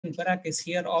Barak is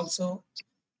here also.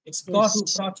 It's God Yes. who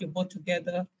brought you both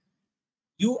together.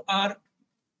 You are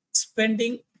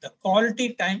spending the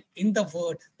quality time in the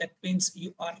word. That means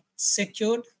you are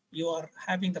secured. You are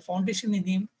having the foundation in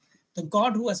him. The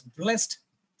God who has blessed,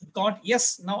 the God,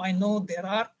 yes, now I know there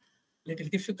are little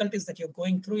difficulties that you're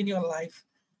going through in your life,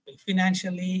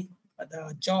 financially,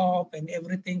 the job and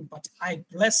everything, but I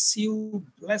bless you,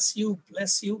 bless you,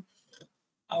 bless you.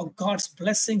 Our God's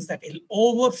blessings that will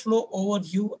overflow over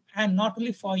you, and not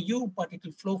only for you, but it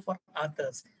will flow for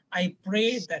others. I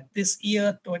pray that this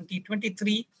year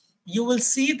 2023, you will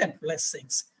see that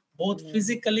blessings, both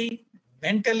physically,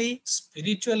 mentally,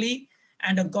 spiritually,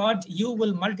 and God, you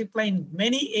will multiply in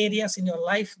many areas in your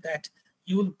life that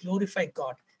you will glorify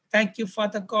God. Thank you,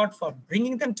 Father God, for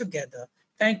bringing them together.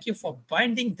 Thank you for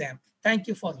binding them. Thank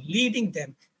you for leading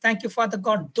them. Thank you, Father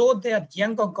God. Though they are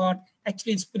young, oh God,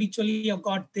 actually spiritually, oh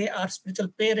God, they are spiritual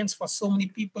parents for so many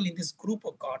people in this group,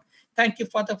 oh God. Thank you,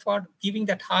 Father, for giving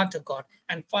that heart, oh God.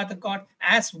 And Father God,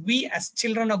 as we as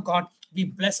children of God, we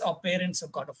bless our parents, oh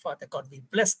God, oh Father God. We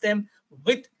bless them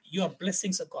with your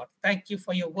blessings, oh God. Thank you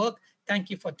for your work.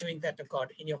 Thank you for doing that, oh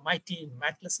God. In your mighty,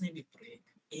 matchless name we pray.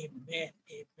 Amen.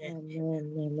 Amen.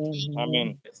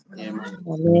 Amen. Amen.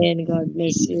 Amen. God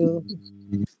bless you.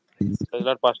 Praise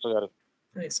Lord, Pastor garu.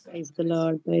 Praise God. Praise the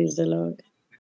Lord. Praise the Lord.